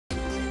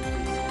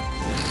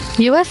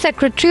US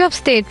Secretary of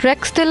State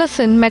Rex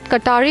Tillerson met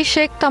Qatari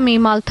Sheikh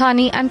Tamim Al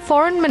Thani and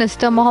Foreign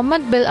Minister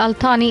Mohammed bin Al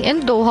Thani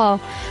in Doha.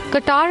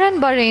 Qatar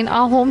and Bahrain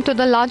are home to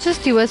the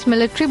largest US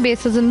military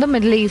bases in the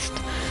Middle East.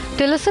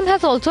 Tillerson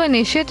has also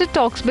initiated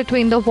talks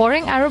between the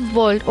warring Arab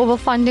world over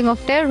funding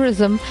of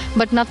terrorism,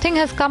 but nothing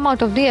has come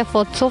out of the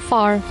effort so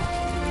far.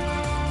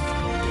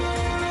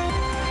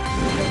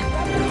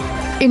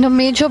 In a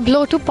major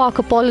blow to Pak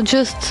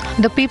apologists,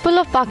 the people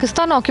of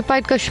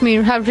Pakistan-occupied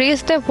Kashmir have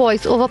raised their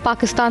voice over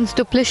Pakistan's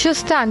duplicitous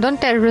stand on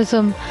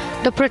terrorism.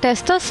 The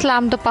protesters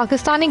slammed the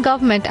Pakistani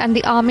government and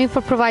the army for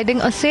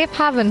providing a safe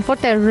haven for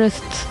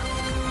terrorists.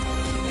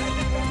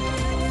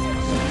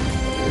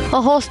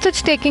 A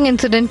hostage-taking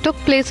incident took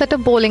place at a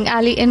bowling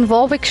alley in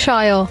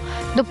Warwickshire.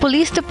 The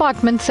police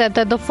department said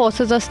that the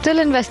forces are still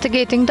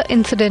investigating the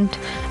incident.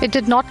 It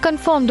did not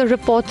confirm the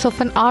reports of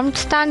an armed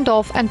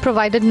standoff and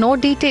provided no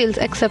details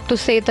except to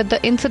say that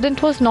the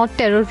incident was not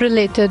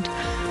terror-related.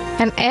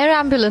 An air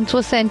ambulance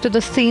was sent to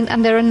the scene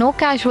and there are no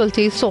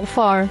casualties so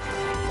far.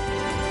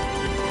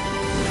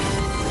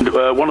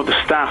 One of the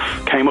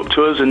staff came up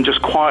to us and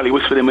just quietly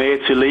whispered in my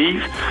ear to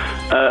leave,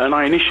 and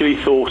I initially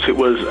thought it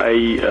was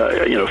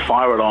a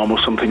fire alarm or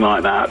something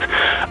like that.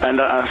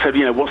 And I said,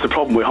 what's the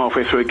problem? We're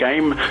halfway through a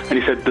game, and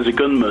he said, there's a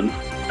gunman.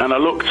 And I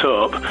looked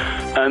up,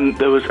 and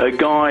there was a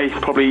guy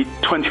probably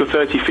 20 or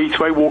 30 feet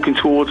away walking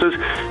towards us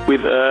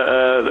with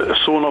a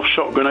sawn-off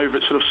shotgun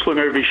sort of slung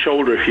over his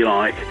shoulder, if you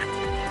like.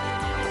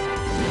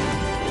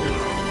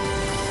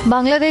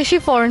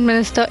 Bangladeshi Foreign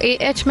Minister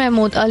A.H.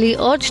 Mahmood Ali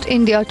urged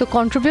India to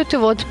contribute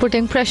towards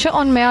putting pressure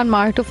on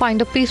Myanmar to find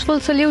a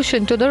peaceful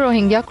solution to the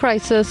Rohingya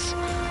crisis.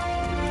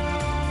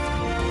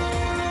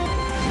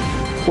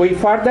 We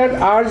further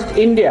urged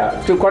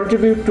India to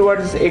contribute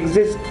towards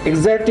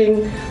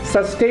exerting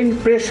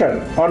sustained pressure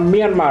on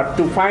Myanmar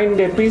to find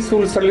a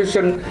peaceful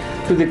solution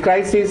to the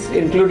crisis,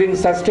 including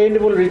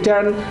sustainable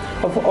return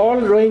of all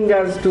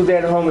Rohingyas to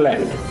their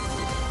homeland.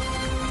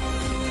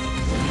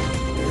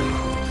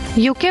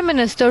 UK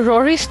Minister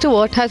Rory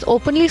Stewart has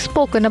openly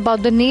spoken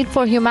about the need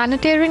for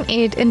humanitarian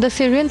aid in the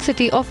Syrian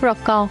city of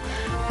Raqqa.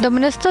 The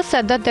minister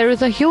said that there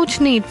is a huge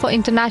need for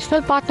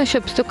international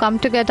partnerships to come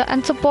together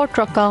and support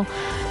Raqqa.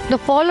 The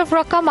fall of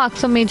Raqqa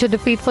marks a major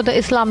defeat for the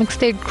Islamic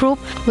State group,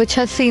 which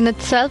has seen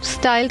its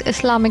self-styled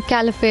Islamic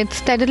Caliphate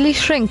steadily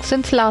shrink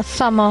since last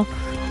summer.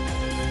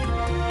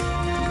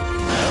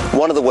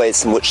 One of the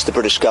ways in which the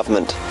British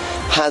government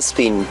has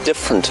been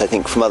different, I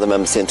think, from other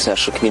members of the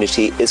international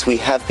community is we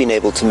have been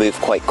able to move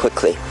quite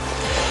quickly.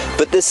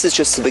 But this is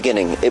just the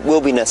beginning. It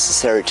will be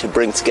necessary to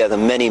bring together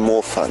many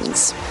more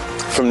funds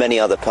from many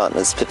other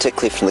partners,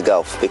 particularly from the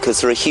Gulf,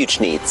 because there are huge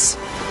needs.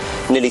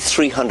 Nearly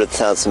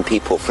 300,000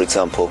 people, for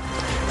example,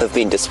 have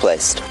been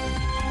displaced.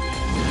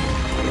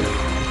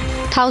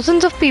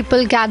 Thousands of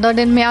people gathered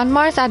in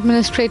Myanmar's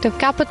administrative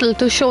capital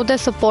to show their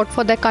support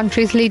for their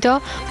country's leader,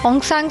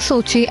 Aung San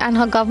Suu Kyi, and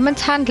her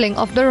government's handling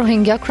of the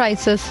Rohingya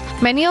crisis.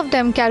 Many of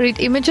them carried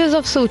images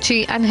of Suu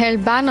Kyi and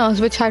held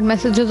banners which had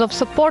messages of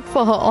support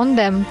for her on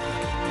them.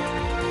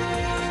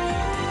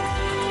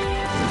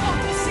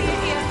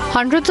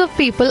 Hundreds of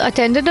people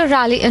attended a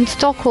rally in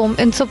Stockholm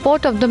in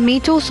support of the Me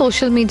Too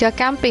social media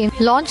campaign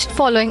launched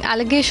following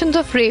allegations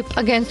of rape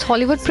against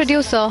Hollywood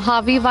producer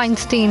Harvey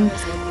Weinstein.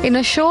 In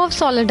a show of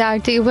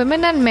solidarity,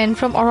 women and men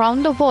from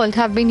around the world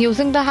have been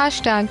using the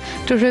hashtag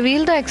to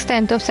reveal the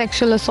extent of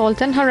sexual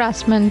assault and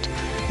harassment.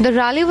 The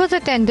rally was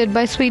attended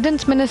by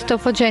Sweden's Minister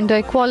for Gender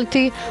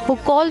Equality, who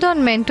called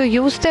on men to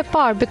use their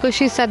power because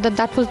she said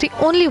that was the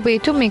only way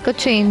to make a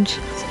change.